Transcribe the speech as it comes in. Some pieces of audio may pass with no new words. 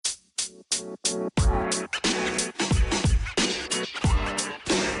What's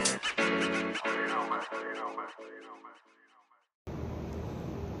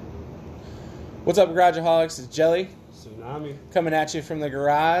up, Garageaholics? It's Jelly Tsunami. coming at you from the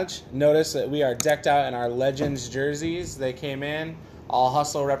garage. Notice that we are decked out in our Legends jerseys. They came in. All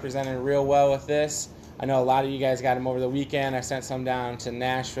Hustle represented real well with this. I know a lot of you guys got them over the weekend. I sent some down to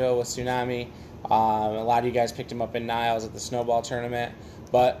Nashville with Tsunami. A lot of you guys picked them up in Niles at the Snowball Tournament.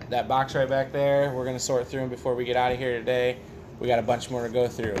 But that box right back there, we're going to sort through them before we get out of here today. We got a bunch more to go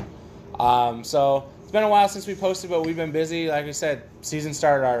through. So it's been a while since we posted, but we've been busy. Like I said, season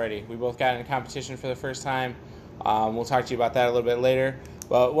started already. We both got in a competition for the first time. We'll talk to you about that a little bit later.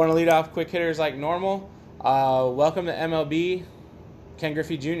 But want to lead off quick hitters like normal. Welcome to MLB, Ken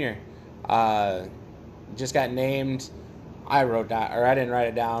Griffey Jr. Just got named. I didn't write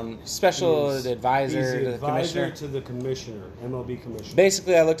it down. Special advisor He's to the commissioner. to the commissioner, MLB commissioner.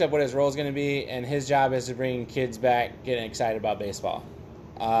 Basically, I looked up what his role is going to be, and his job is to bring kids back getting excited about baseball.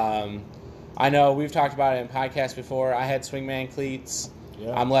 I know we've talked about it in podcasts before. I had swingman cleats.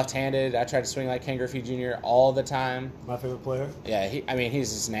 Yeah. I'm left-handed. I try to swing like Ken Griffey Jr. all the time. My favorite player. Yeah,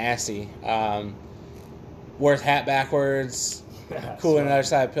 he's just nasty. Wears hat backwards, cool on the other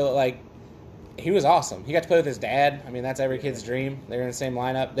side of the pillow. Like, he was awesome. He got to play with his dad. I mean, that's every kid's dream. They're in the same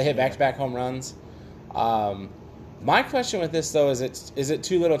lineup. They hit back-to-back home runs. My question with this, though, is it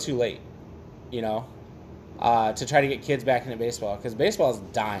too little too late, to try to get kids back into baseball? Because baseball is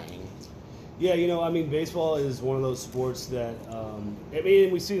dying. Yeah, baseball is one of those sports that,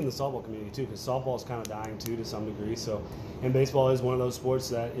 we see it in the softball community, too, because softball is kind of dying, too, to some degree. So, and baseball is one of those sports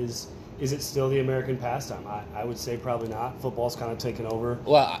that is it still the American pastime? I would say probably not. Football's kind of taken over.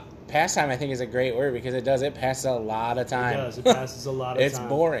 Well, pastime, I think, is a great word because it passes a lot of time. It does. It passes a lot of time. It's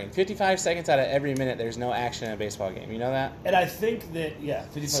boring. 55 seconds out of every minute, there's no action in a baseball game. You know that? And I think that,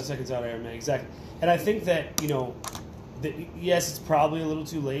 55 seconds out of every minute, exactly. And I think that, yes, it's probably a little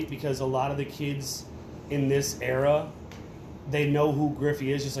too late because a lot of the kids in this era, they know who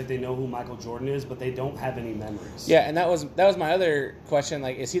Griffey is just like they know who Michael Jordan is, but they don't have any memories. Yeah, and that was my other question.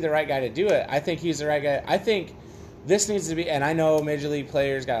 Like, is he the right guy to do it? I think he's the right guy. I think this needs to be, and I know Major League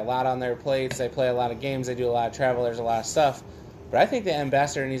players got a lot on their plates. They play a lot of games. They do a lot of travel. There's a lot of stuff. But I think the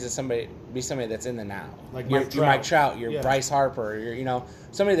ambassador needs to be somebody that's in the now. Like your Mike Trout, your Yeah. Bryce Harper, your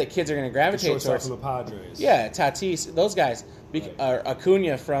somebody that kids are going to gravitate towards. From the Padres. Yeah, Tatis, those guys.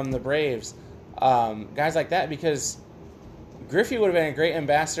 Acuna from the Braves. Guys like that, because Griffey would have been a great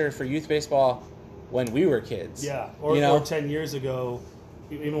ambassador for youth baseball when we were kids. Yeah, or 10 years ago.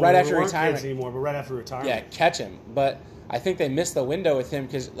 Even right when after we weren't retirement kids anymore, but right after retirement. Yeah, catch him. But I think they missed the window with him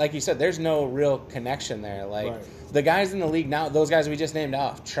because, like you said, there's no real connection there. Like, the guys in the league now, those guys we just named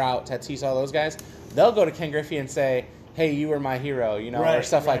off, Trout, Tatis, all those guys, they'll go to Ken Griffey and say, hey, you were my hero, or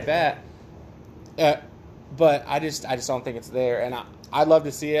stuff like that. But I just don't think it's there. And I'd love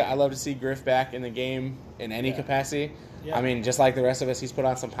to see it. I'd love to see Griff back in the game in any capacity. Yeah. I mean, just like the rest of us, he's put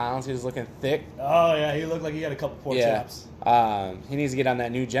on some pounds. He was looking thick. Oh, yeah. He looked like he had a couple pork chops. He needs to get on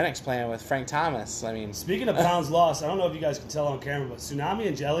that new Genix plan with Frank Thomas. I mean, speaking of pounds lost, I don't know if you guys can tell on camera, but Tsunami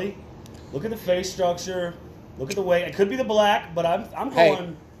and Jelly, look at the face structure. Look at the weight. It could be the black, but I'm going. Hey,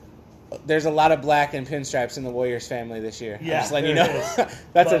 there's a lot of black and pinstripes in the Warriors family this year. Yeah, I'm just letting you know.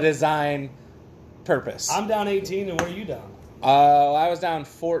 That's a design purpose. I'm down 18, and what are you down? I was down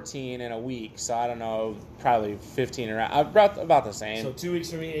 14 in a week, so I don't know, probably 15 around. About the same. So 2 weeks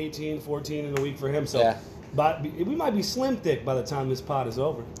for me, 18, 14 in a week for him. So yeah. But we might be slim thick by the time this pod is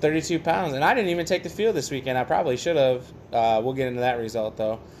over. 32 pounds. And I didn't even take the field this weekend. I probably should have. We'll get into that result,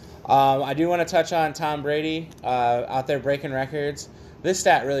 though. I do want to touch on Tom Brady out there breaking records. This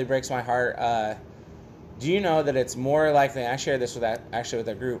stat really breaks my heart. Do you know that it's more likely, I shared this with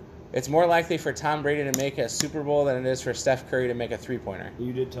a group, it's more likely for Tom Brady to make a Super Bowl than it is for Steph Curry to make a three-pointer.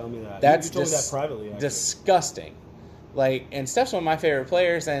 You did tell me that. That's you told me that privately, actually. Disgusting. And Steph's one of my favorite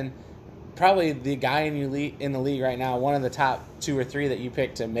players, and probably the guy in the league right now, one of the top 2 or 3 that you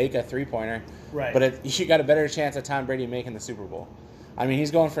picked to make a three-pointer. Right. But you got a better chance of Tom Brady making the Super Bowl. I mean,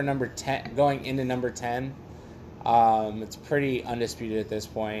 he's going for going into number 10. It's pretty undisputed at this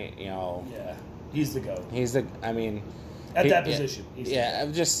point. Yeah, he's the GOAT. At that position.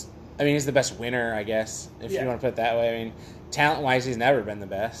 He's the best winner, I guess, if you want to put it that way. I mean, talent-wise, he's never been the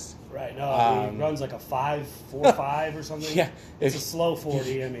best. Right. No, he runs like a 5.45 or something. Yeah. It's a slow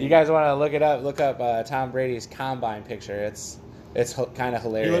 40. I mean, you guys want to look it up? Look up Tom Brady's combine picture. It's kind of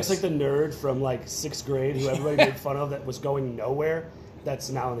hilarious. He looks like the nerd from like 6th grade who everybody made fun of that was going nowhere. that's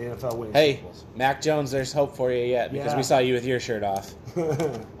now in the NFL winning Hey, Super Bowls. Mac Jones, there's hope for you yet because Yeah. we saw you with your shirt off.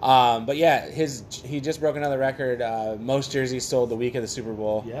 But yeah, he just broke another record. Most jerseys sold the week of the Super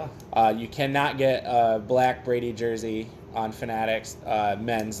Bowl. Yeah. You cannot get a black Brady jersey on Fanatics.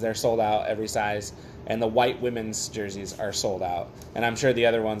 Men's, they're sold out every size. And the white women's jerseys are sold out. And I'm sure the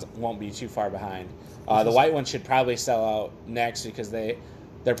other ones won't be too far behind. The white ones should probably sell out next because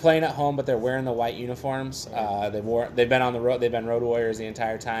they're playing at home, but they're wearing the white uniforms. They've been on the road. They've been Road Warriors the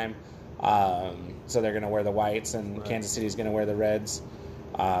entire time. So they're going to wear the whites, and Kansas City's going to wear the reds.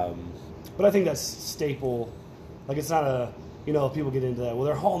 But I think that's staple. Like, it's not a, people get into that. Well,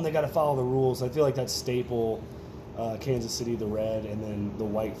 they're home, they got to follow the rules. I feel like that's staple. Kansas City, the red, and then the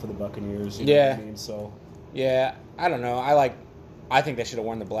white for the Buccaneers. You know what I mean? So, yeah, I don't know. I think they should have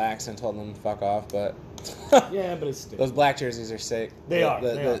worn the blacks and told them to fuck off, but yeah, but it's still. Those black jerseys are sick. They are.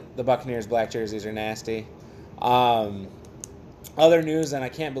 The Buccaneers black jerseys are nasty. Other news, and I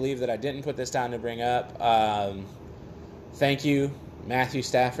can't believe that I didn't put this down to bring up. Thank you, Matthew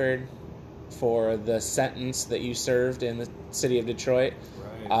Stafford, for the sentence that you served in the city of Detroit.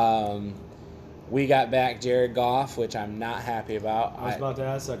 Right. We got back Jared Goff, which I'm not happy about. I was about to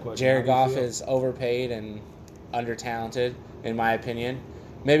ask that question. Jared Goff is overpaid and under-talented, in my opinion.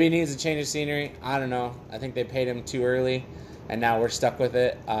 Maybe he needs a change of scenery. I don't know. I think they paid him too early, and now we're stuck with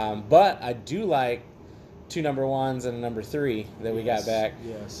it. But I do like 2 number 1s and a number 3 that we got back.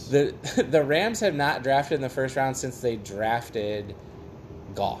 Yes. The Rams have not drafted in the first round since they drafted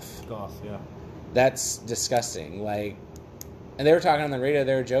Goff. Goff, yeah. That's disgusting. And they were talking on the radio.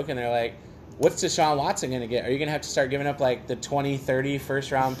 They were joking. They're like, what's Deshaun Watson going to get? Are you going to have to start giving up, the 2030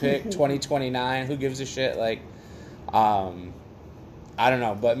 first-round pick, 2029? Who gives a shit? I don't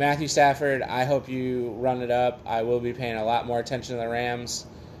know. But Matthew Stafford, I hope you run it up. I will be paying a lot more attention to the Rams.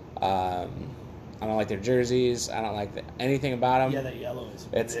 I don't like their jerseys. I don't like anything about them. Yeah, that yellow is.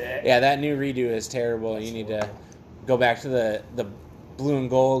 That new redo is terrible. You need to go back to the blue and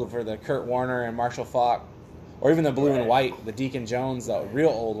gold for the Kurt Warner and Marshall Faulk, or even the blue and white, the Deacon Jones, the real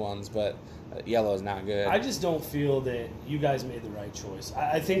old ones. But yellow is not good. I just don't feel that you guys made the right choice.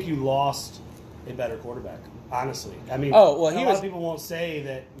 I think you lost a better quarterback, honestly. I mean, a lot of people won't say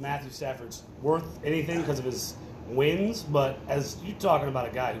that Matthew Stafford's worth anything because of his wins, but as you're talking about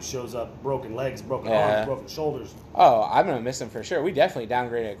a guy who shows up broken legs, broken arms, broken shoulders. Oh, I'm going to miss him for sure. We definitely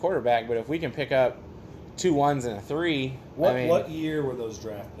downgraded a quarterback, but if we can pick up 2 1s and a 3, what year were those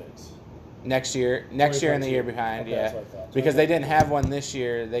draft picks? Next year and the year behind, okay, yeah. That's what I thought. Because they didn't have one this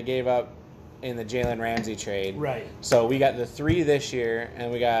year. They gave up in the Jalen Ramsey trade. Right. So we got the 3 this year,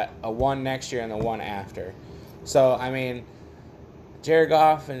 and we got a 1 next year and the 1 after. So, Jared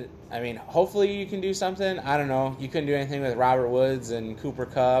Goff, and hopefully you can do something. I don't know. You couldn't do anything with Robert Woods and Cooper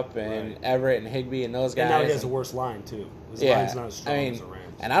Kupp and Everett and Higbee and those guys. And now he has a worse line, too. His line's not as strong as the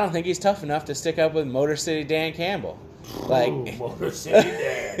Rams. And I don't think he's tough enough to stick up with Motor City Dan Campbell. Motor City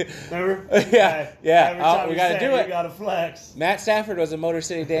Dan. Remember? Yeah. Every time we got to do it. You got to flex. Matt Stafford was a Motor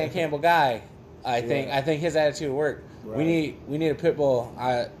City Dan Campbell guy. I think his attitude worked. Right. We need a pit bull.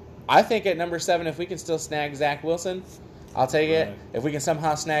 I think at number 7, if we can still snag Zach Wilson, I'll take it. If we can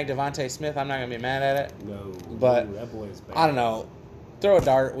somehow snag Devontae Smith, I'm not going to be mad at it. No. But that boy is bad. I don't know. Throw a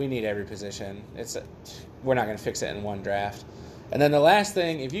dart. We need every position. We're not going to fix it in one draft. And then the last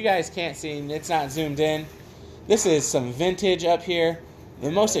thing, if you guys can't see, it's not zoomed in. This is some vintage up here.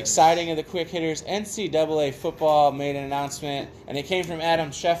 The most exciting of the quick hitters, NCAA football made an announcement, and it came from Adam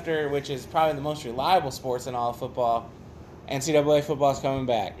Schefter, which is probably the most reliable sports in all of football. NCAA football is coming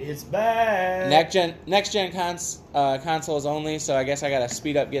back. It's back. Next gen consoles only, so I guess I got to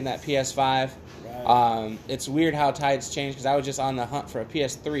speed up getting that PS5. Right. It's weird how tides change because I was just on the hunt for a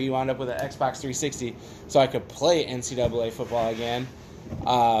PS3, wound up with an Xbox 360, so I could play NCAA football again.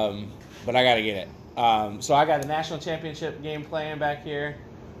 But I got to get it. So I got a national championship game playing back here.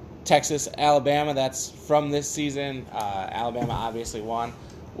 Texas, Alabama, that's from this season. Alabama obviously won.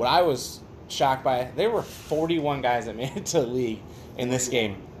 What I was shocked by, there were 41 guys that made it to the league in this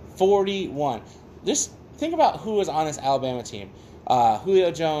game. 41. Just think about who was on this Alabama team.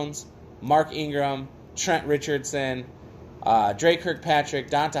 Julio Jones, Mark Ingram, Trent Richardson, Dre Kirkpatrick,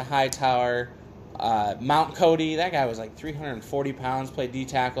 Donta Hightower, Mount Cody. That guy was like 340 pounds, played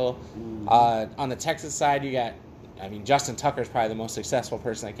D-tackle. On the Texas side, you got, Justin Tucker's probably the most successful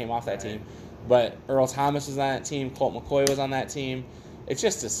person that came off that team. But Earl Thomas was on that team. Colt McCoy was on that team. It's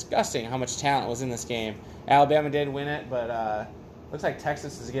just disgusting how much talent was in this game. Alabama did win it, but looks like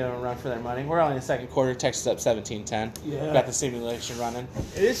Texas is giving them a run for their money. We're only in the second quarter. Texas up 17-10. Yeah. Got the simulation running.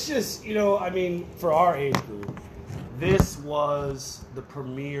 It's just, for our age group, this was the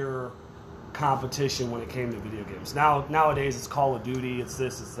premier competition when it came to video games. Nowadays, it's Call of Duty, it's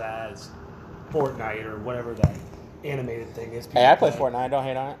this, it's that, it's Fortnite or whatever that animated thing is. Hey, I play Fortnite. Don't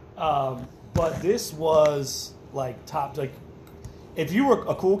hate on it. But this was like top. Like, if you were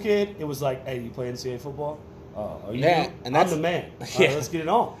a cool kid, it was like, hey, you play NCAA football? Are you? Yeah, and that's I'm the man. Yeah. Let's get it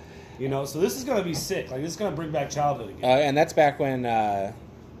on. So this is gonna be sick. Like, this is gonna bring back childhood again. And that's back when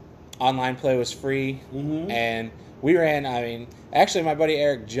online play was free, and we ran. I mean, actually, my buddy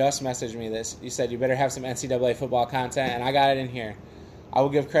Eric just messaged me this. He said you better have some NCAA football content, and I got it in here. I will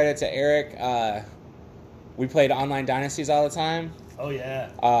give credit to Eric. We played online dynasties all the time. Oh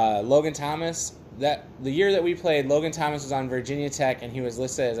yeah. Logan Thomas. The year that we played, Logan Thomas was on Virginia Tech, and he was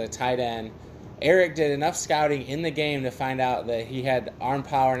listed as a tight end. Eric did enough scouting in the game to find out that he had arm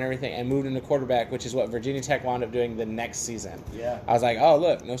power and everything, and moved into quarterback, which is what Virginia Tech wound up doing the next season. Yeah. I was like, oh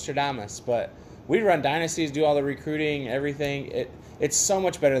look, Nostradamus. But we'd run dynasties, do all the recruiting, everything. It's so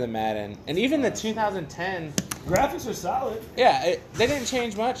much better than Madden, and even the 2010 graphics are solid. Yeah, they didn't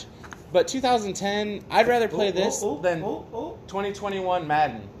change much. But 2010, I'd rather play this than 2021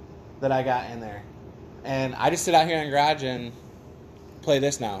 Madden that I got in there. And I just sit out here in the garage and play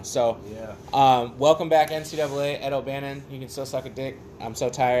this now. So, welcome back, NCAA, Ed O'Bannon. You can still suck a dick. I'm so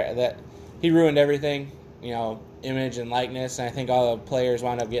tired that he ruined everything, image and likeness. And I think all the players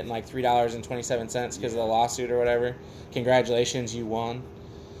wound up getting like $3.27 because of the lawsuit or whatever. Congratulations, you won.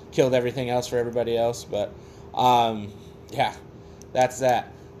 Killed everything else for everybody else. But, that's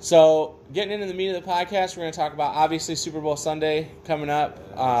that. So, getting into the meat of the podcast, we're going to talk about, obviously, Super Bowl Sunday coming up.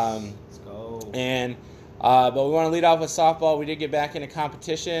 Let's go. But we want to lead off with softball. We did get back into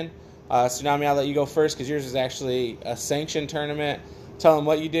competition. Tsunami, I'll let you go first because yours is actually a sanctioned tournament. Tell them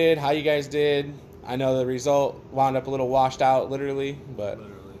what you did, how you guys did. I know the result wound up a little washed out, literally.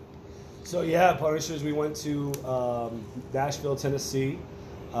 So, Punishers, we went to Nashville, Tennessee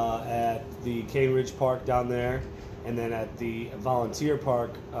at the Cane Ridge Park down there. And then at the Volunteer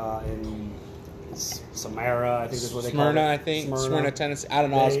Park in Samara, I think that's what they call it. I think. Smyrna, Tennessee. I don't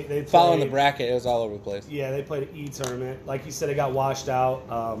know. They following the bracket. It was all over the place. Yeah, they played an E-tournament. Like you said, it got washed out.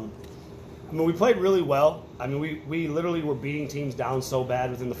 We played really well. We literally were beating teams down so bad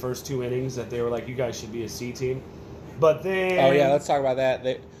within the first 2 innings that they were like, you guys should be a C team. But then... Oh, yeah, let's talk about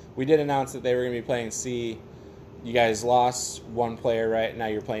that. We did announce that they were going to be playing C. You guys lost one player, right? Now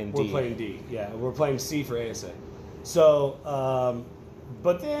you're playing D. We're playing D, yeah. We're playing C for ASA. So,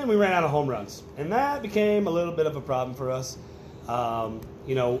 but then we ran out of home runs, and that became a little bit of a problem for us.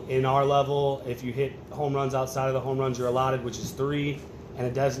 In our level, if you hit home runs outside of the home runs you're allotted, which is 3, and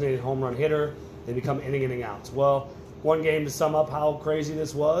a designated home run hitter, they become inning outs. Well, one game to sum up how crazy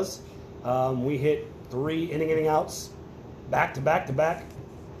this was, we hit 3 inning outs, back to back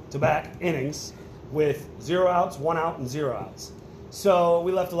innings, with 0 outs, 1 out, and 0 outs. So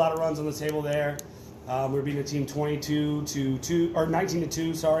we left a lot of runs on the table there. We were beating a team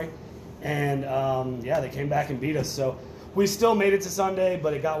 19-2, sorry. And, they came back and beat us. So we still made it to Sunday,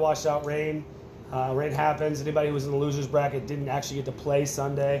 but it got washed out. Rain happens. Anybody who was in the loser's bracket didn't actually get to play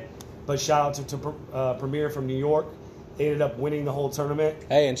Sunday. But shout out to Premier from New York. They ended up winning the whole tournament.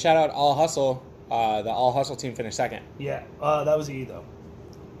 Hey, and shout out All Hustle. The All Hustle team finished second. Yeah, that was E, though.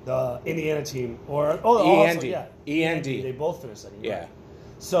 The Indiana team. END. END. They both finished second. Yeah. Right.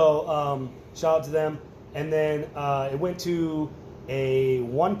 So, shout out to them. And then it went to a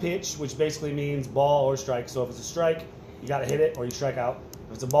 1 pitch, which basically means ball or strike. So if it's a strike, you got to hit it or you strike out.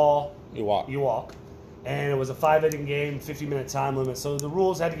 If it's a ball, you walk. And it was a 5-inning game, 50-minute time limit. So the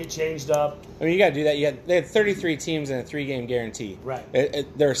rules had to get changed up. You got to do that. They had 33 teams and a 3-game guarantee. Right.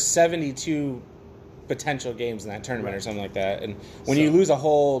 There are 72 potential games in that tournament or something like that. And when you lose a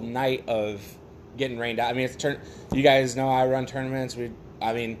whole night of getting rained out, you guys know I run tournaments. Look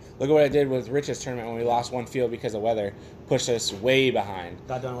at what I did with Rich's tournament when we lost one field because of weather. Pushed us way behind.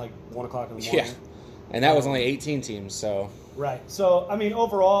 Got done like 1 o'clock in the morning. Yeah. And that was only 18 teams, so... Right. So,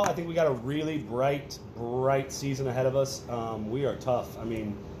 overall, I think we got a really bright season ahead of us. We are tough.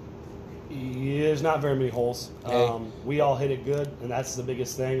 There's not very many holes. We all hit it good, and that's the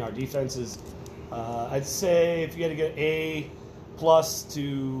biggest thing. Our defense is, I'd say, if you had to get A+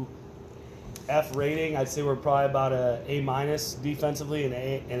 to F rating, I'd say we're probably about a A- defensively and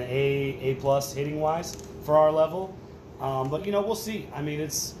an A+ hitting wise for our level. But we'll see.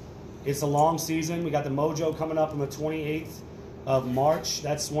 It's a long season. We got the Mojo coming up on the 28th of March.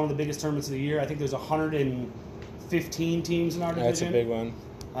 That's one of the biggest tournaments of the year. I think there's 115 teams in our division. That's a big one.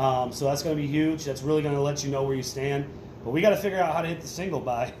 So that's going to be huge. That's really going to let you know where you stand. But we got to figure out how to hit the single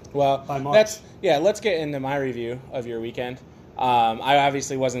by March. Let's get into my review of your weekend. I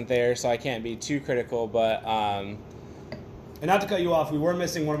obviously wasn't there, so I can't be too critical. But and not to cut you off, we were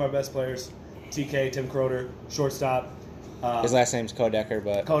missing one of our best players. TK, Tim Croder, shortstop. His last name's Kodecker,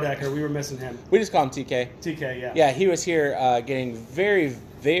 but Kodecker, we were missing him. we just call him TK. TK, yeah. Yeah, he was here getting very,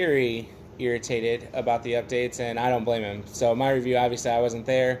 very irritated about the updates, and I don't blame him. So my review, obviously, I wasn't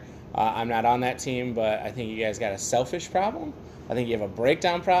there. I'm not on that team, but I think you guys got a selfish problem. I think you have a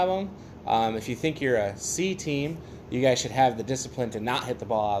breakdown problem. If you think you're a C team, you guys should have the discipline to not hit the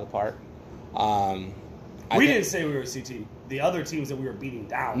ball out of the park. We didn't say we were a C team. The other teams that we were beating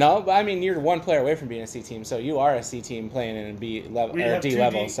down. No, but I mean, you're one player away from being a C team, so you are a C team playing in a B level We or have D two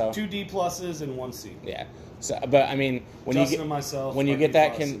level. D, So 2 D pluses and 1 C. yeah. So, but I mean, when Justin you get and myself, when you are get D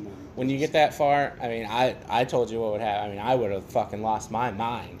that plus and then when you get that far, I mean, I told you what would happen. I mean, I would have fucking lost my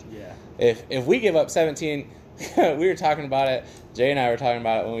mind. Yeah. If we give up 17, we were talking about it. Jay and I were talking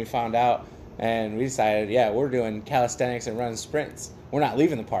about it when we found out, and we decided, yeah, we're doing calisthenics and running sprints. We're not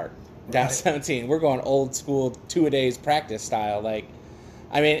leaving the park down Right. 17. We're going old school 2-a-days practice style. Like,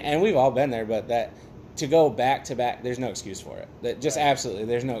 I mean, and we've all been there, but that to go back to back, there's no excuse for it. That just absolutely,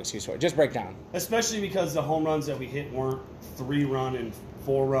 there's no excuse for it. Just break down. Especially because the home runs that we hit weren't 3-run and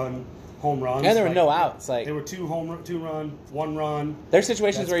 4-run home runs. And there were Like, no outs. Like, They were 2-run, 1 run. there's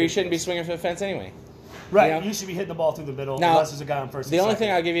situations That's where you ridiculous. shouldn't be swinging for the fence anyway. Right. You know? You should be hitting the ball through the middle Now, unless there's a guy on first. The and only second.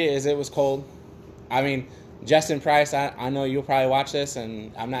 thing I'll give you is it was cold. I mean, Justin Price, I know you'll probably watch this,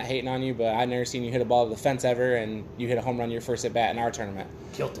 and I'm not hating on you, but I've never seen you hit a ball to the fence ever, and you hit a home run your first at bat in our tournament.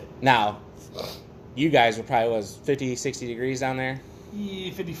 Killed it. Now, you guys were probably, 50, 60 degrees down there?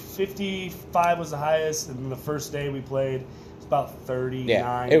 Yeah, 55 was the highest, and then the first day we played, it was about 39,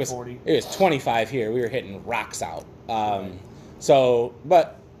 Yeah, it was 40. It was 25 here. We were hitting rocks out. So,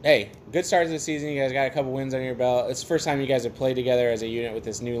 but hey, good start to the season. You guys got a couple wins under your belt. It's the first time you guys have played together as a unit with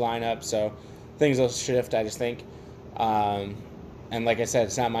this new lineup, so things will shift, I just think. And like I said,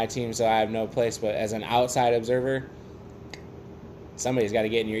 it's not my team, so I have no place. But as an outside observer, somebody's got to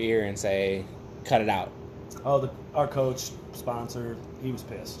get in your ear and say, cut it out. Oh, our coach, sponsor, he was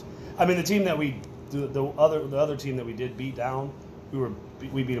pissed. I mean, the team that the other team that we did beat down,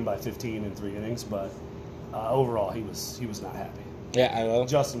 we beat him by 15 in 3 innings, but overall he was not happy. Yeah, I will.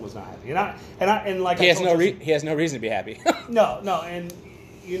 Justin was not happy, and like He has no Justin, he has no reason to be happy. no, and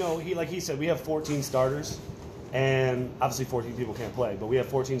you know he said we have 14 starters, and obviously 14 people can't play, but we have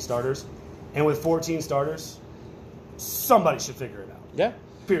 14 starters, and with 14 starters, somebody should figure it out. Yeah.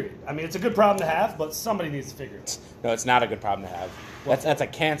 Period. I mean, it's a good problem to have, but somebody needs to figure it out. No, it's not a good problem to have. That's a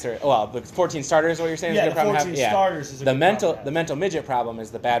cancer. Well, the 14 starters, what you're saying, Yeah, is a good problem the to have. 14 starters is a the good mental problem to have. the mental midget problem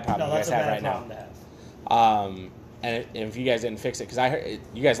is the bad problem No, you that's guys a have bad right problem now. to have. And if you guys didn't fix it, because I heard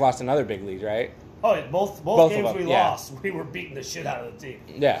you guys lost another big league, right? Oh, yeah, both Both of games them, we yeah. lost, we were beating the shit out of the team.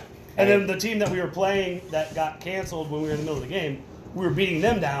 Yeah. And then the team that we were playing that got canceled when we were in the middle of the game, we were beating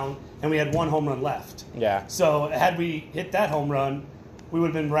them down, and we had 1 home run left. Yeah. So had we hit that home run, we would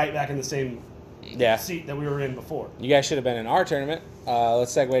have been right back in the same Yeah. seat that we were in before. You guys should have been in our tournament.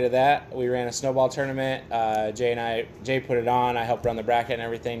 Let's segue to that. We ran a snowball tournament. Jay put it on. I helped run the bracket and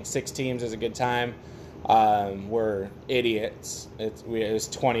everything. 6 teams is a good time. We're idiots. It was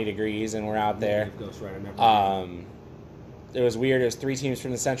 20 degrees and we're out there. It was weird. It was 3 teams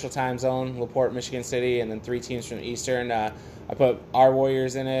from the Central Time Zone, LaPorte, Michigan City, and then 3 teams from the Eastern. I put our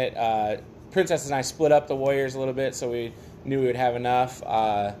Warriors in it. Princess and I split up the Warriors a little bit, so we knew we would have enough.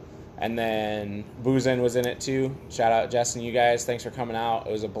 And then Boozin was in it too. Shout out Justin, you guys. Thanks for coming out.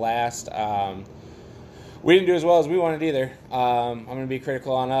 It was a blast. We didn't do as well as we wanted either. I'm going to be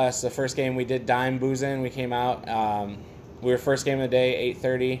critical on us. The first game we did dime Boozin. We came out. We were first game of the day,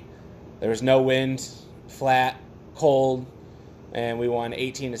 8:30. There was no wind, flat, cold, and we won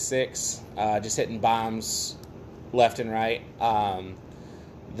 18-6. Just hitting bombs left and right.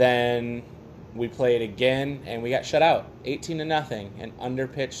 Then we played again, and we got shut out, 18-0, an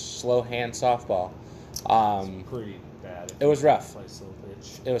underpitched, slow hand softball. Pretty bad. It was rough. Play slow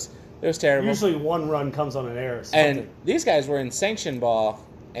pitch. It was terrible. Usually 1 run comes on an error or something. And these guys were in sanction ball,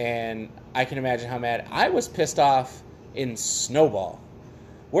 and I can imagine how mad I was pissed off in snowball.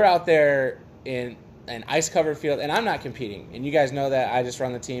 We're out there in an ice-covered field, and I'm not competing. And you guys know that I just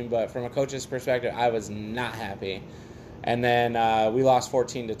run the team, but from a coach's perspective, I was not happy. And then we lost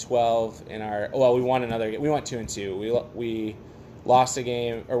 14-12 in our. Well, we won another game. We went 2-2. We lost a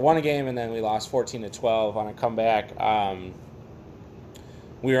game or won a game, and then we lost 14-12 on a comeback.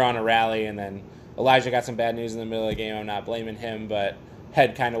 We were on a rally, and then Elijah got some bad news in the middle of the game. I'm not blaming him, but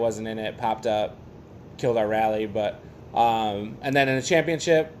head kind of wasn't in it. Popped up, killed our rally. But and then in the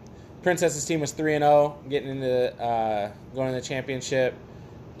championship, Princess's team was 3-0, getting into going to the championship,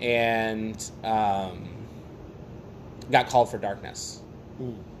 and got called for darkness.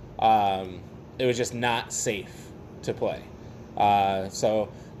 It was just not safe to play. So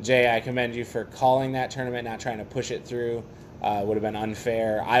Jay, I commend you for calling that tournament, not trying to push it through. Would have been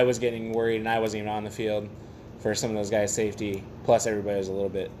unfair. I was getting worried, and I wasn't even on the field for some of those guys' safety. Plus, everybody was a little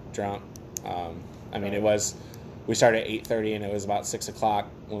bit drunk. We started at 8:30, and it was about 6 o'clock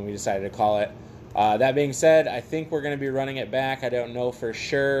when we decided to call it. That being said, I think we're going to be running it back. I don't know for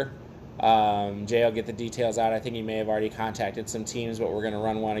sure. Jay will get the details out. I think he may have already contacted some teams, but we're going to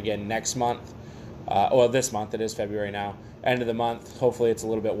run one again next month. This month. It is February now. End of the month. Hopefully it's a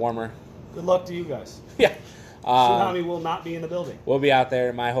little bit warmer. Good luck to you guys. Yeah. Tsunami will not be in the building. We'll be out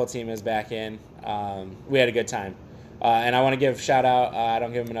there. My whole team is back in. We had a good time. And I want to give shout out. I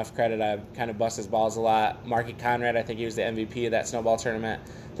don't give him enough credit. I kind of bust his balls a lot. Marky Conrad, I think he was the MVP of that snowball tournament.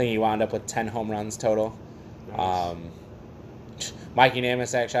 I think he wound up with 10 home runs total. Nice. Mikey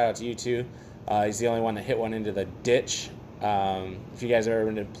Namasak, shout out to you too. He's the only one that hit one into the ditch. If you guys have ever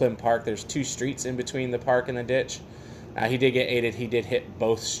been to Plym Park, there's 2 streets in between the park and the ditch. He did get aided. He did hit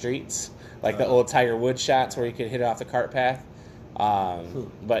both streets, like the old Tiger Woods shots where you could hit it off the cart path.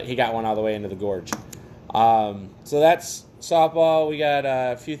 But he got one all the way into the gorge. So that's softball. We got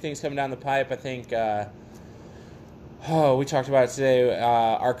a few things coming down the pipe. I think we talked about it today.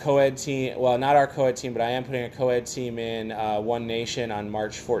 Our co-ed team, well, not our co-ed team, but I am putting a co-ed team in One Nation on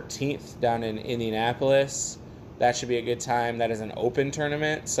March 14th down in Indianapolis. That should be a good time. That is an open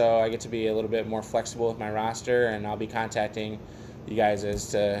tournament, so I get to be a little bit more flexible with my roster, and I'll be contacting you guys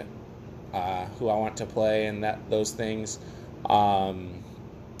as to who I want to play and those things.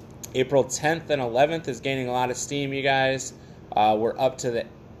 April 10th and 11th is gaining a lot of steam, you guys. We're up to the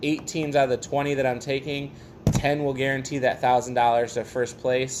 8 teams out of the 20 that I'm taking. 10 will guarantee that $1,000 to first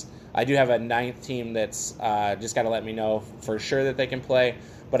place. I do have a 9th team that's just got to let me know for sure that they can play.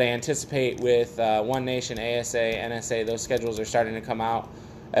 But I anticipate with One Nation, ASA, NSA, those schedules are starting to come out.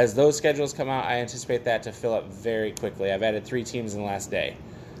 As those schedules come out, I anticipate that to fill up very quickly. I've added 3 teams in the last day.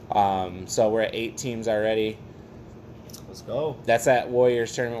 So we're at 8 teams already. Let's go. That's that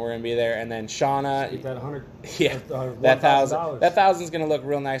Warriors tournament. We're going to be there. And then Shauna. Get that 100. Yeah. That $1,000's going to look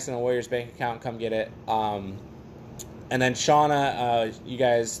real nice in a Warriors bank account. Come get it. And then Shauna, you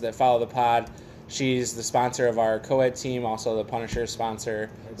guys that follow the pod, she's the sponsor of our co-ed team, also the Punisher sponsor,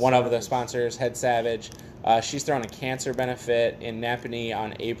 of the sponsors, Head Savage. She's throwing a cancer benefit in Napanee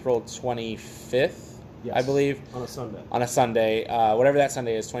on April 25th, yes, I believe. On a Sunday. Whatever that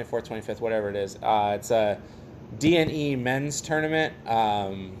Sunday is, 24th, 25th, whatever it is. It's a D&E men's tournament.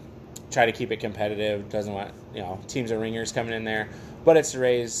 Try to keep it competitive. Doesn't want, teams of ringers coming in there. But it's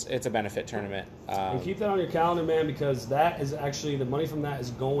a benefit tournament. And keep that on your calendar, man, because that is actually, the money from that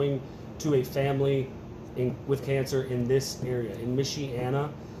is going to a family with cancer in this area, in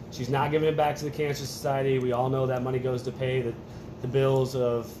Michiana. She's not giving it back to the Cancer Society. We all know that money goes to pay the bills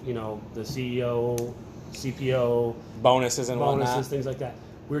of, the CEO, CPO, bonuses, things like that.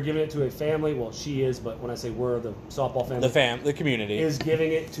 We're giving it to a family. Well, she is, but when I say we're, the softball family, the community is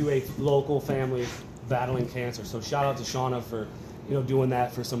giving it to a local family battling cancer. So shout out to Shauna for doing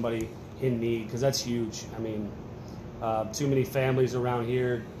that for somebody in need, because that's huge. I mean, too many families around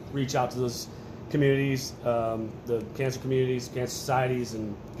here reach out to those communities, the cancer communities, cancer societies,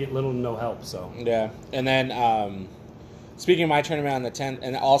 and get little to no help. So yeah, and then speaking of my tournament on the 10th,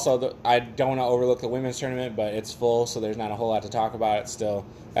 and also I don't want to overlook the women's tournament, but it's full, so there's not a whole lot to talk about. It's still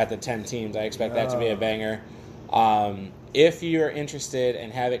at the 10 teams. I expect that to be a banger. If you're interested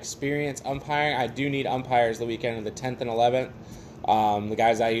and have experience umpiring, I do need umpires the weekend of the 10th and 11th. The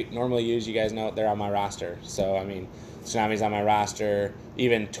guys I normally use, you guys know, they're on my roster. So, I mean, Tsunami's on my roster.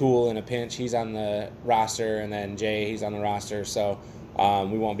 Even Tool in a pinch, he's on the roster. And then Jay, he's on the roster. So,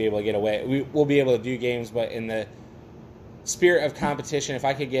 we won't be able to get away. We'll be able to do games, but in the spirit of competition, if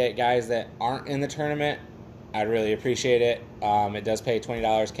I could get guys that aren't in the tournament, I'd really appreciate it. It does pay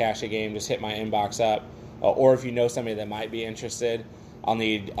 $20 cash a game. Just hit my inbox up. Or if you know somebody that might be interested, I'll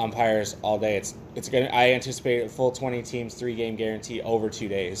need umpires all day. I anticipate a full 20 teams, 3-game guarantee over 2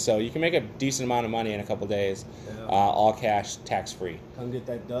 days. So you can make a decent amount of money in a couple days, all cash, tax free. Come get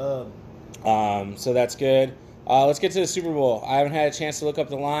that dub. So that's good. Let's get to the Super Bowl. I haven't had a chance to look up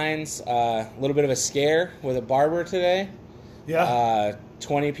the lines. A little bit of a scare with a barber today. Yeah.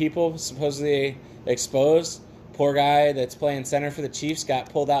 20 people supposedly exposed. Poor guy that's playing center for the Chiefs got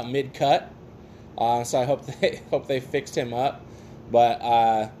pulled out mid-cut. So I hope they fixed him up.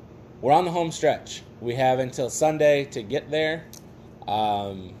 But we're on the home stretch. We have until Sunday to get there.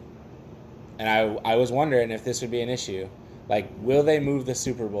 And I was wondering if this would be an issue. Like, will they move the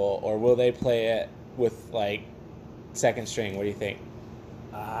Super Bowl, or will they play it with, like, second string? What do you think?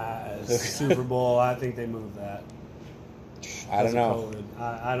 Super Bowl, I think they moved that. I don't know.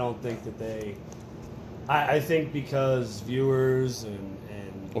 I don't think that they... I think because viewers and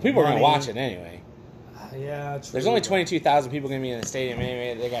Well, people are going to money. watch it anyway. Yeah, true. There's only 22,000 people going to be in the stadium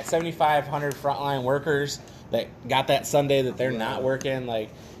anyway. They got 7,500 frontline workers that got that Sunday that they're not working.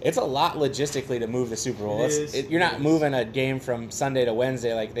 Like, it's a lot logistically to move the Super Bowl. You're not moving a game from Sunday to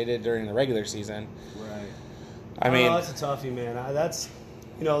Wednesday like they did during the regular season. Right. I mean, that's a toughie, man. That's,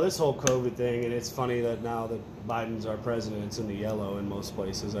 this whole COVID thing, and it's funny that now that Biden's our president, it's in the yellow in most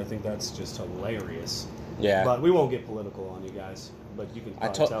places. I think that's just hilarious. yeah. But we won't get political on you guys. But you can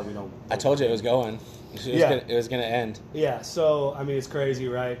probably tell we don't. I told you it was going. It was going to end. Yeah. So I mean, it's crazy,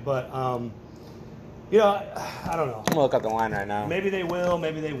 right? But I don't know. I'm going to look up the line right now. Maybe they will,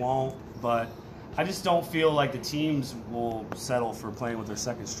 maybe they won't. But I just don't feel like the teams will settle for playing with their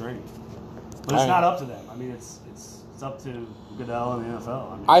second string. But it's not up to them. I mean, it's up to Goodell and the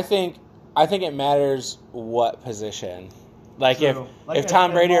NFL. I think it matters what position. Like True. if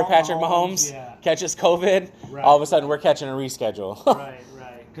Tom Brady or Patrick Mahomes catches COVID, all of a sudden we're catching a reschedule. Right.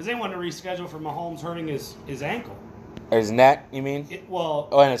 Because they wanted to reschedule for Mahomes hurting his ankle. Or his neck, you mean?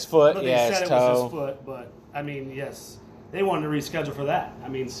 And his foot. But Yeah, they said his it was toe. his foot, but I mean, yes, they wanted to reschedule for that. I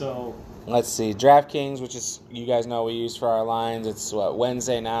mean, so. Let's see. DraftKings, which is, you guys know we use for our lines. It's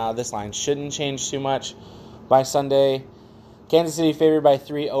Wednesday now. This line shouldn't change too much by Sunday. Kansas City favored by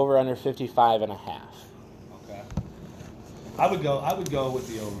 3, over under 55.5. Okay. I would go with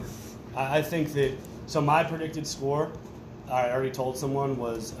the over. I think that, so my predicted score, I already told someone,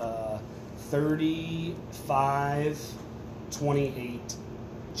 was 35-28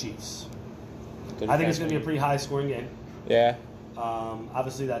 Chiefs. I think it's going to be a pretty high scoring game. Yeah.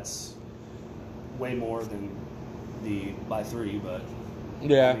 Obviously, that's way more than the by 3, but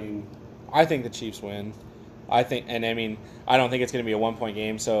yeah, I think the Chiefs win. I don't think it's going to be a 1-point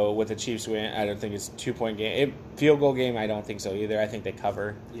game. So with the Chiefs win, I don't think it's a 2-point game. Field goal game, I don't think so either. I think they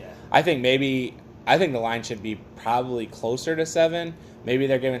cover. Yeah. I think the line should be probably closer to 7. Maybe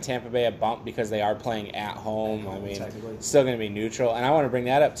they're giving Tampa Bay a bump because they are playing at home. It's still going to be neutral. And I want to bring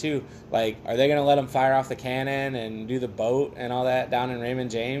that up too. Like, are they going to let them fire off the cannon and do the boat and all that down in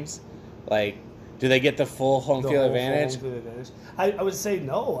Raymond James? Like, do they get the full home field advantage? I would say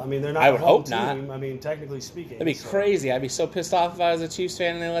no. I mean, they're not. I would home hope not. team. I mean, technically speaking, that'd be crazy. I'd be so pissed off if I was a Chiefs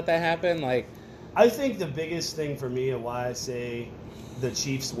fan and they let that happen. Like, I think the biggest thing for me and why I say the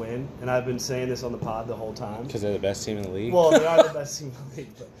Chiefs win, and I've been saying this on the pod the whole time, because they're the best team in the league. Well, they are the best team in the league,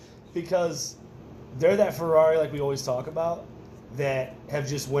 but because they're that Ferrari, like we always talk about, that have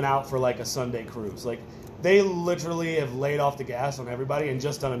just went out for like a Sunday cruise. Like, they literally have laid off the gas on everybody and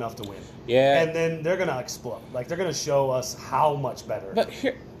just done enough to win. Yeah. And then they're going to explode. Like, they're going to show us how much better. But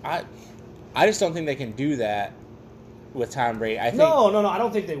here, I just don't think they can do that with Tom Brady. No, I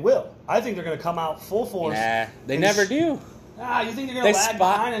don't think they will. I think they're going to come out full force. Nah, they never do. You think they're going to lag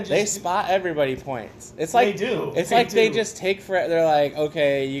behind and just... They spot everybody points. It's like they do. It's like they just take for it. They're like,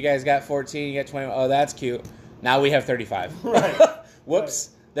 okay, you guys got 14, you got 20. Oh, that's cute. Now we have 35. Right. Whoops.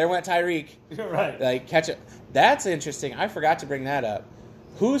 Right. There went Tyreek. Right. Like, catch it. That's interesting. I forgot to bring that up.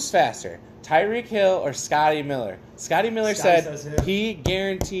 Who's faster, Tyreek Hill or Scotty Miller? Scotty Miller said he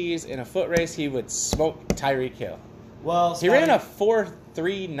guarantees in a foot race he would smoke Tyreek Hill. Well, he ran a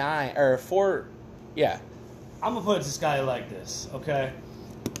 4.39 or 4. Yeah. I'm gonna put it to Scotty like this, okay?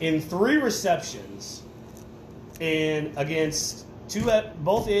 In 3 receptions, against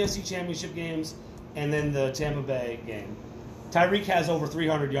both the AFC Championship games and then the Tampa Bay game, Tyreek has over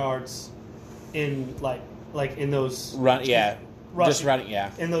 300 yards in like in those running, in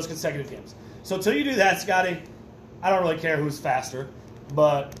those consecutive games. So until you do that, Scotty, I don't really care who's faster,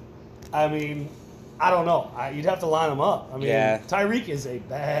 but I mean, I don't know. You'd have to line them up. I mean, Tyreek is a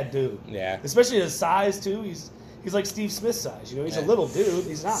bad dude. Yeah, especially his size too. He's like Steve Smith size. He's a little dude.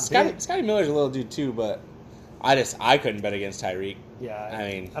 He's not big. Scotty Miller's a little dude too, but I couldn't bet against Tyreek. Yeah,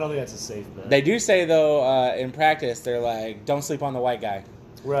 I mean, I don't think that's a safe bet. They do say though in practice they're like, don't sleep on the white guy.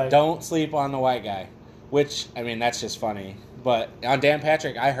 Right. Don't sleep on the white guy. Which, I mean, that's just funny. But on Dan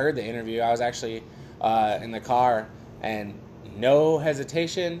Patrick, I heard the interview. I was actually in the car, and no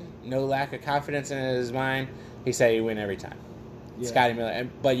hesitation, no lack of confidence in his mind. He said he'd win every time. Yeah. Scotty Miller.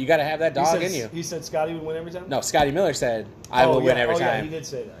 But you got to have that dog in you. He said Scotty would win every time? No, Scotty Miller said, I will win every time. Yeah, he did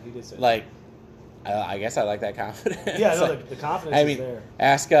say that. Like, I guess I like that confidence. Yeah, no, the confidence is there.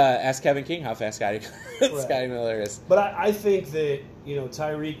 Ask Kevin King how fast Scotty Miller is. But I think that,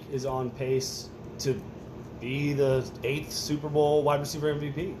 Tyreek is on pace to be the 8th Super Bowl wide receiver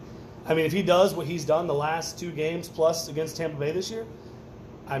MVP. I mean, if he does what he's done the last 2 games plus against Tampa Bay this year,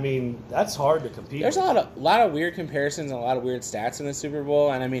 I mean, that's hard to compete with. There's a lot of weird comparisons and a lot of weird stats in the Super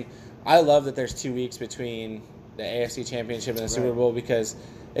Bowl. And, I mean, I love that there's 2 weeks between the AFC Championship and the Super Bowl because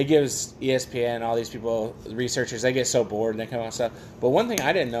it gives ESPN and all these people, researchers, they get so bored and they come up with stuff. But one thing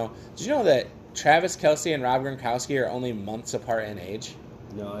I didn't know, did you know that Travis Kelce and Rob Gronkowski are only months apart in age?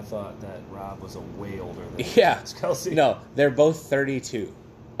 No, I thought that Rob was a way older than Kelce. No, they're both 32.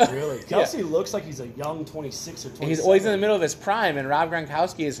 Really? Kelce looks like he's a young 26 or 27. He's always in the middle of his prime, and Rob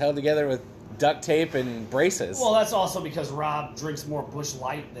Gronkowski is held together with duct tape and braces. Well, that's also because Rob drinks more Busch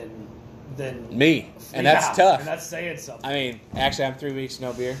Light than me, and that's tough. And that's saying something. I mean, actually, I'm 3 weeks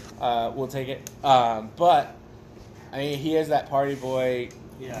no beer. We'll take it. But I mean, he is that party boy.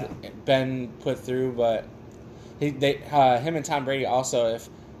 Yeah. Been put through, but him and Tom Brady also. If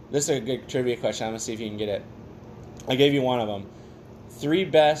this is a good trivia question, I'm gonna see if you can get it. I gave you one of them. Three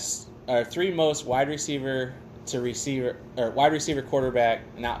most wide receiver to receiver, or wide receiver quarterback,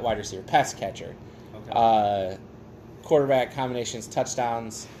 not wide receiver, pass catcher. Okay. Quarterback combinations,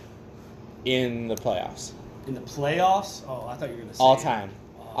 touchdowns in the playoffs. In the playoffs? Oh, I thought you were going to say all time.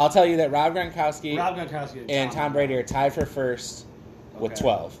 I'll tell you that Rob Gronkowski and Tom Brady are tied for first with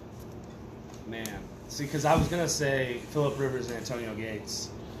 12. Man. See, because I was going to say Phillip Rivers and Antonio Gates.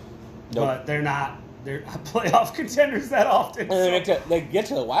 Nope. But they're not playoff contenders that often. They get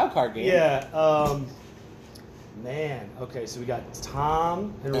to the wild card game. Yeah. Man. Okay, so we got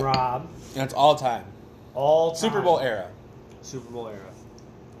Tom and Rob. And it's all time. All time. Super Bowl era.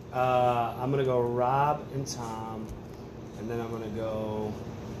 I'm going to go Rob and Tom. And then I'm going to go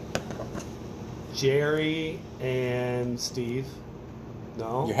Jerry and Steve.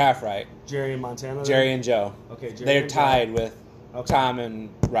 No? You're half right. Jerry and Montana? Jerry and Joe. Okay, Jerry They're and tied Joe. with Tom and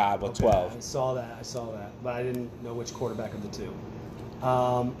Rob with 12. I saw that. But I didn't know which quarterback of the two.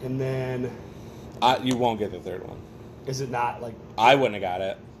 And then... you won't get the third one. Is it not like... I wouldn't have got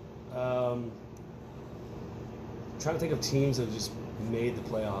it. I'm trying to think of teams that have just made the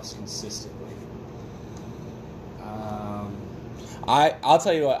playoffs consistently. I'll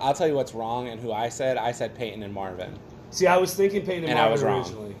tell you what's wrong and who I said. I said Peyton and Marvin. See, I was thinking Peyton and Marvin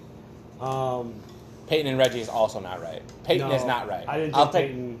originally. Peyton and Reggie is also not right. Peyton is not right. I didn't think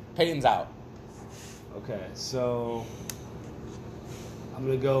Peyton. Peyton's out. Okay, so I'm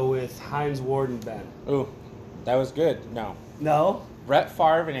gonna go with Hines Ward and Ben. Ooh, that was good. No. Brett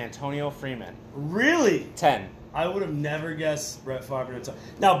Favre and Antonio Freeman. Really? 10. I would have never guessed Brett Favre and Antonio.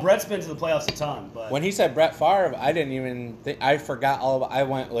 Now Brett's been to the playoffs a ton, but when he said Brett Favre, I didn't even think. I forgot all about. I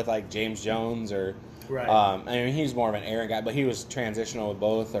went with like James Jones or. Right. I mean, he's more of an Aaron guy, but he was transitional with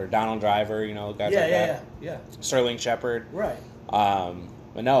both, or Donald Driver, guys like that. Yeah. Sterling Shepard. Right.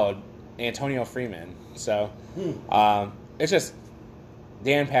 But no, Antonio Freeman. So, it's just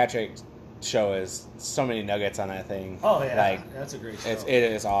Dan Patrick's show is so many nuggets on that thing. Oh yeah, that's a great show. It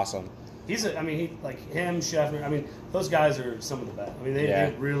is awesome. Him, Scheffner. Those guys are some of the best.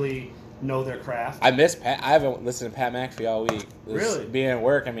 They really know their craft. I miss Pat. I haven't listened to Pat McAfee all week. Really? Being at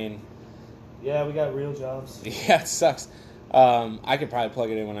work, Yeah, we got real jobs. Yeah, it sucks. I could probably plug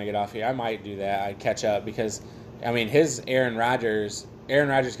it in when I get off here. I might do that. I'd catch up because, his Aaron Rodgers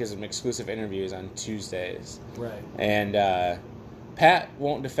gives him exclusive interviews on Tuesdays. Right. And Pat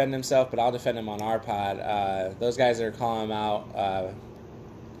won't defend himself, but I'll defend him on our pod. Those guys that are calling him out,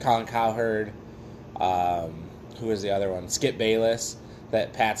 Colin Cowherd, who was the other one? Skip Bayless,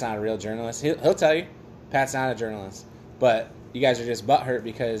 that Pat's not a real journalist. He'll tell you, Pat's not a journalist. But you guys are just butthurt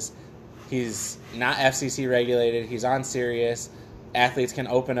because he's not FCC regulated. He's on Sirius. Athletes can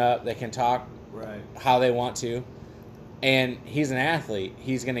open up. They can talk how they want to. And he's an athlete.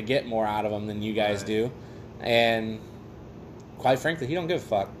 He's going to get more out of them than you guys do. And quite frankly, he don't give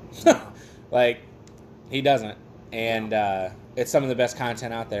a fuck. He doesn't. And it's some of the best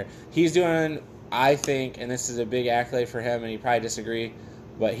content out there. He's doing, I think, and this is a big accolade for him, and he probably disagree,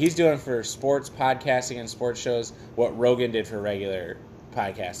 but he's doing for sports podcasting and sports shows what Rogan did for regular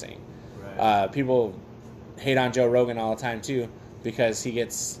podcasting. People hate on Joe Rogan all the time too because he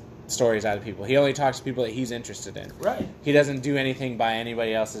gets stories out of people. He only talks to people that he's interested in. Right. He doesn't do anything by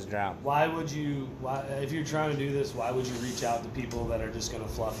anybody else's drum. If you're trying to do this, why would you reach out to people that are just going to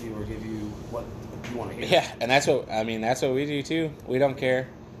fluff you or give you what you want to hear? Yeah, and that's what we do too. We don't care.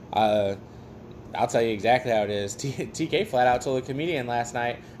 I'll tell you exactly how it is. TK flat out told a comedian last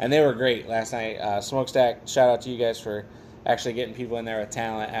night, and they were great last night. Smokestack, shout out to you guys for actually getting people in there with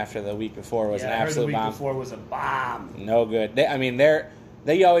talent after the week before was an absolute bomb. The week before was a bomb. No good.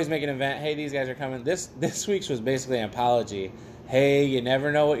 They always make an event. Hey, these guys are coming. This week's was basically an apology. Hey, you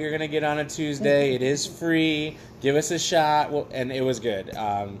never know what you're going to get on a Tuesday. It is free. Give us a shot. And it was good.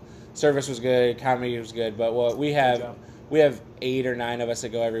 Service was good. Comedy was good. But we have 8 or 9 of us that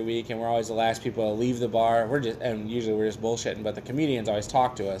go every week, and we're always the last people to leave the bar. Usually we're just bullshitting, but the comedians always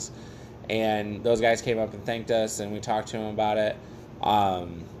talk to us. And those guys came up and thanked us, and we talked to them about it.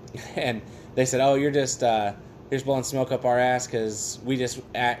 And they said, "Oh, you're just blowing smoke up our ass because we're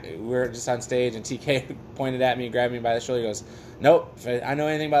just on stage." And TK pointed at me, grabbed me by the shoulder. He goes, "Nope, if I know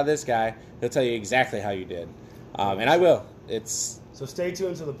anything about this guy, he'll tell you exactly how you did." And I will. So stay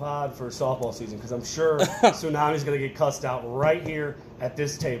tuned to the pod for softball season because I'm sure Tsunami's going to get cussed out right here at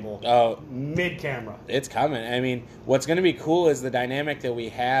this table. Oh, mid-camera. It's coming. I mean, what's going to be cool is the dynamic that we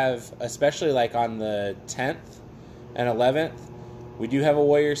have, especially like on the 10th and 11th. We do have a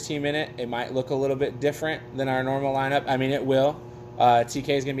Warriors team in it. It might look a little bit different than our normal lineup. I mean, it will. TK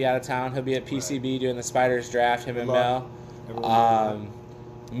is going to be out of town. He'll be at PCB doing the Spiders draft, him and Mel.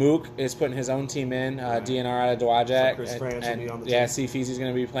 Mook is putting his own team in, DNR out of Dwajak. So Chris France will be on the team. Yeah, Feezy's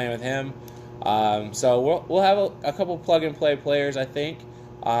going to be playing with him. So we'll have a couple plug-and-play players, I think.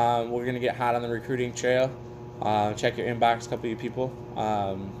 We're going to get hot on the recruiting trail. Check your inbox, a couple of you people.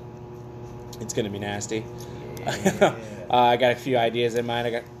 It's going to be nasty. Yeah. I got a few ideas in mind.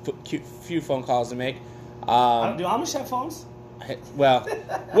 I got a few phone calls to make. Do Amish have phones? Well,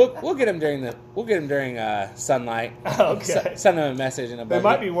 we'll get them during sunlight. Okay. Send them a message in a. They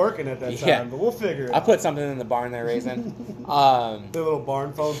might be working at that time, but we'll figure it out. I'll put something in the barn they're raising. The little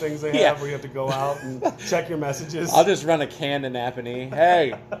barn phone things they have where you have to go out and check your messages. I'll just run a can to Napanee.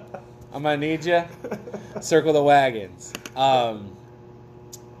 Hey, I'm gonna need you. Circle the wagons.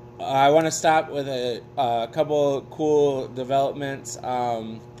 I want to stop with a couple cool developments.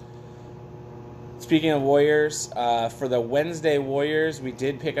 Speaking of Warriors, for the Wednesday Warriors, we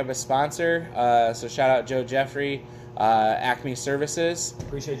did pick up a sponsor. So shout out Joe Jeffrey, Acme Services.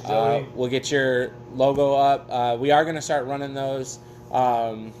 Appreciate you, Joey. We'll get your logo up. We are going to start running those.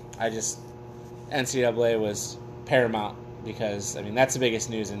 NCAA was paramount because, I mean, that's the biggest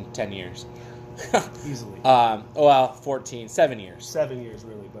news in 10 years. Easily. 7 years. 7 years,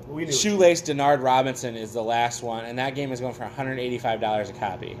 really, but we knew. Shoelace Denard Robinson is the last one, and that game is going for $185 a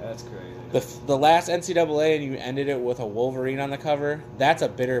copy. That's crazy. The last NCAA, and you ended it with a Wolverine on the cover, that's a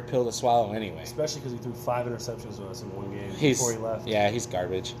bitter pill to swallow anyway. Especially because he threw 5 interceptions with us in one game before he left. Yeah, he's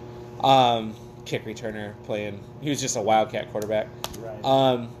garbage. Kick returner playing. He was just a Wildcat quarterback.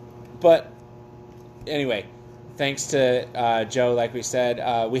 Right. But anyway, thanks to Joe, like we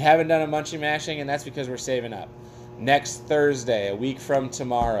said. We haven't done a munchie mashing, and that's because we're saving up. Next Thursday, a week from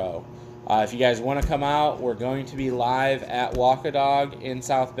tomorrow, if you guys want to come out, we're going to be live at Walk-A-Dog in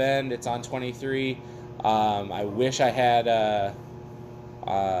South Bend. It's on 23. I wish I had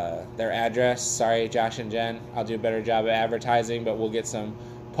their address. Sorry, Josh and Jen. I'll do a better job of advertising, but we'll get some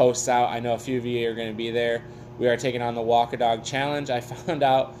posts out. I know a few of you are going to be there. We are taking on the Walk-A-Dog Challenge. I found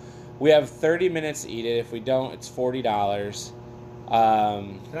out we have 30 minutes to eat it. If we don't, it's $40.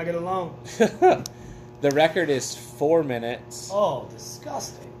 Can I get a loan? The record is 4 minutes. Oh,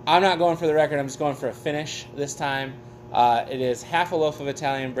 disgusting. I'm not going for the record. I'm just going for a finish this time. It is half a loaf of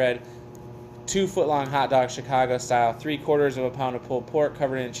Italian bread, 2-foot-long hot dog Chicago style, 3/4 of a pound of pulled pork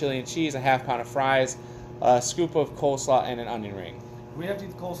covered in chili and cheese, a half pound of fries, a scoop of coleslaw, and an onion ring. We have to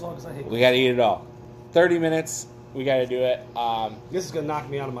eat the coleslaw because I hate. We got to eat it all. 30 minutes. We got to do it. This is gonna knock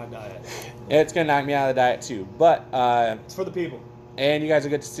me out of my diet. It's gonna knock me out of the diet too. But it's for the people. And you guys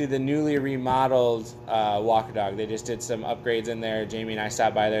will get to see the newly remodeled Walk-A-Dog. They just did some upgrades in there. Jamie and I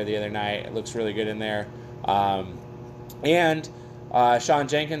stopped by there the other night. It looks really good in there. And Sean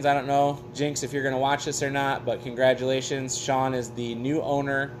Jenkins, I don't know, Jinx, if you're going to watch this or not, but congratulations. Sean is the new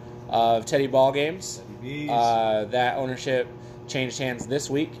owner of Teddy Ball Games. That ownership changed hands this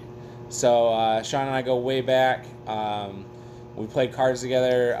week. So Sean and I go way back. We played cards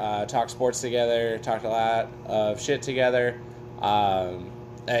together, talked sports together, talked a lot of shit together. I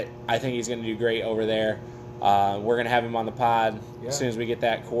think he's going to do great over there. We're going to have him on the pod as soon as we get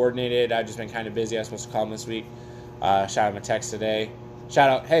that coordinated. I've just been kind of busy. I was supposed to call him this week. Shot him a text today. Shout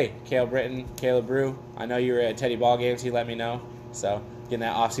out, hey, Cale Britton, Caleb Brew. I know you were at Teddy Ball Games. He let me know. So getting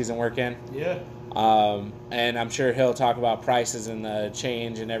that off-season work in. Yeah. And I'm sure he'll talk about prices and the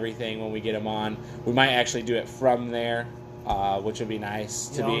change and everything when we get him on. We might actually do it from there, which would be nice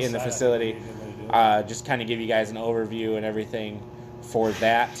to be in the facility. Just kind of give you guys an overview and everything for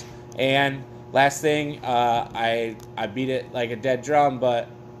that. And last thing, I beat it like a dead drum, but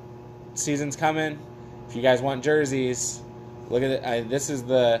season's coming. If you guys want jerseys, look at it. This is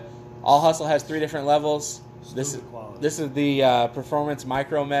the All Hustle has 3 different levels. This is the performance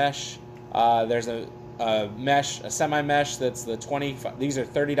micro mesh. There's a mesh, a semi mesh that's the 20. These are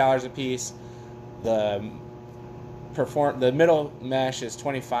 $30 a piece. The middle mesh is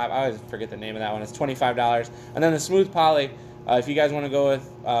 $25. I always forget the name of that one. It's $25. And then the smooth poly, if you guys want to go with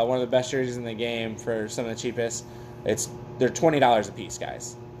one of the best jerseys in the game for some of the cheapest, they're $20 a piece,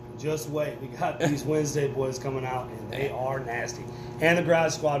 guys. Just wait. We got these Wednesday boys coming out, and they are nasty. And the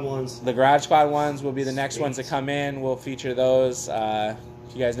Garage Squad ones. The Garage Squad ones will be the next ones to come in. We'll feature those. If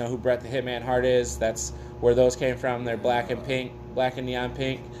you guys know who Bret the Hitman Hart is, that's where those came from. They're black and pink, black and neon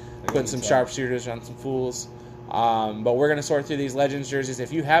pink. Putting some sharpshooters on some fools. But we're going to sort through these Legends jerseys.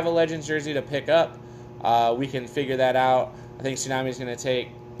 If you have a Legends jersey to pick up, we can figure that out. I think Tsunami's going to take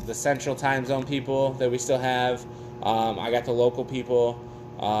the central time zone people that we still have. I got the local people,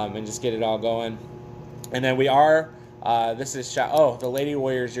 and just get it all going. And then we are, the Lady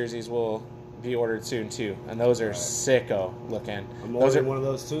Warriors jerseys will be ordered soon too. And those are sicko looking. I'm ordering one of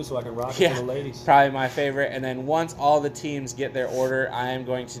those too so I can rock it for the ladies. Probably my favorite. And then once all the teams get their order, I am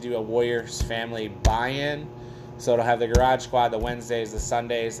going to do a Warriors family buy-in. So it'll have the Garage Squad, the Wednesdays, the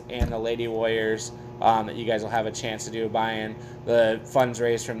Sundays, and the Lady Warriors that you guys will have a chance to do a buy-in. The funds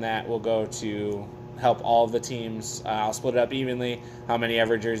raised from that will go to help all of the teams. I'll split it up evenly, how many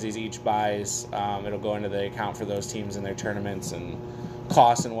ever jerseys each buys. It'll go into the account for those teams and their tournaments and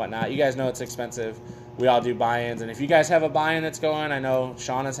costs and whatnot. You guys know it's expensive. We all do buy-ins. And if you guys have a buy-in that's going, I know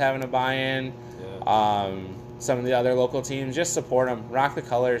Shauna's having a buy-in. Yeah. Some of the other local teams, just support them. Rock the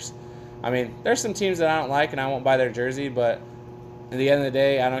colors. I mean, there's some teams that I don't like and I won't buy their jersey, but at the end of the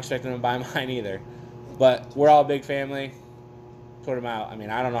day, I don't expect them to buy mine either. But we're all a big family. Put them out. I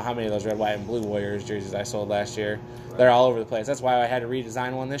mean, I don't know how many of those red, white, and blue Warriors jerseys I sold last year. Right. They're all over the place. That's why I had to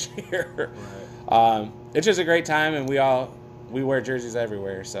redesign one this year. Right. It's just a great time, and we wear jerseys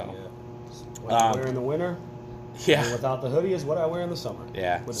everywhere. So, what I wear in the winter, and without the hoodie is what I wear in the summer.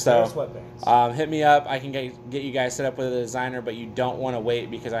 Yeah. With the sweatbands. Hit me up. I can get you guys set up with a designer, but you don't want to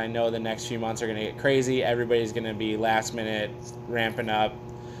wait because I know the next few months are going to get crazy. Everybody's going to be last minute ramping up.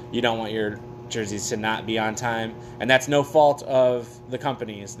 You don't want your jerseys to not be on time, and that's no fault of the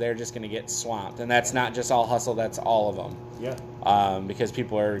companies. They're just going to get swamped, and that's not just All Hustle, that's all of them. Yeah. Because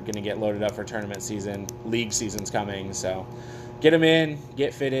people are going to get loaded up for tournament season, league season's coming, so get them in,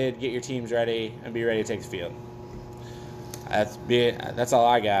 get fitted, get your teams ready, and be ready to take the field. That's all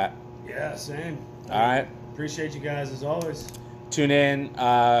I got. Yeah, same. All right. Appreciate you guys as always. Tune in.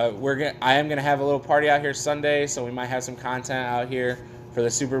 I am gonna have a little party out here Sunday, so we might have some content out here for the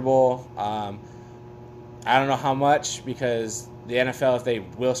Super Bowl. I don't know how much, because the NFL, if they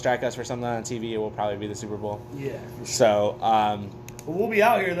will strike us for something on TV, it will probably be the Super Bowl. Yeah. So. But we'll be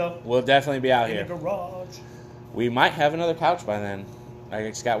out here though. We'll definitely be out here. In the garage. We might have another couch by then. I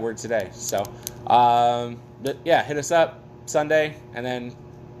just got word today. So, but yeah, hit us up Sunday, and then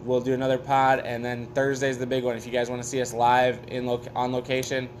we'll do another pod, and then Thursday's the big one. If you guys want to see us live on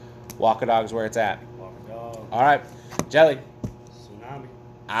location, Walk a Dog's where it's at. Walk a Dog. All right, Jelly. Tsunami.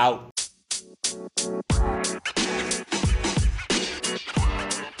 Out.